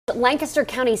Lancaster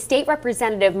County State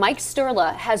Representative Mike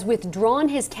Sturla has withdrawn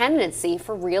his candidacy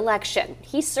for re-election.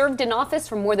 He served in office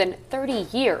for more than 30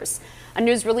 years. A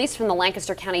news release from the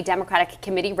Lancaster County Democratic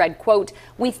Committee read, quote,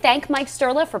 "We thank Mike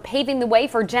Sturla for paving the way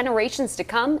for generations to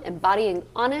come, embodying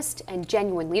honest and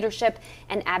genuine leadership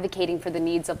and advocating for the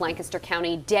needs of Lancaster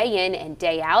County day in and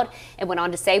day out." It went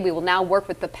on to say, "We will now work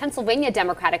with the Pennsylvania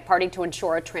Democratic Party to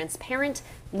ensure a transparent,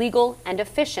 legal, and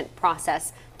efficient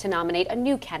process to nominate a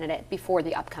new candidate before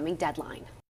the upcoming deadline."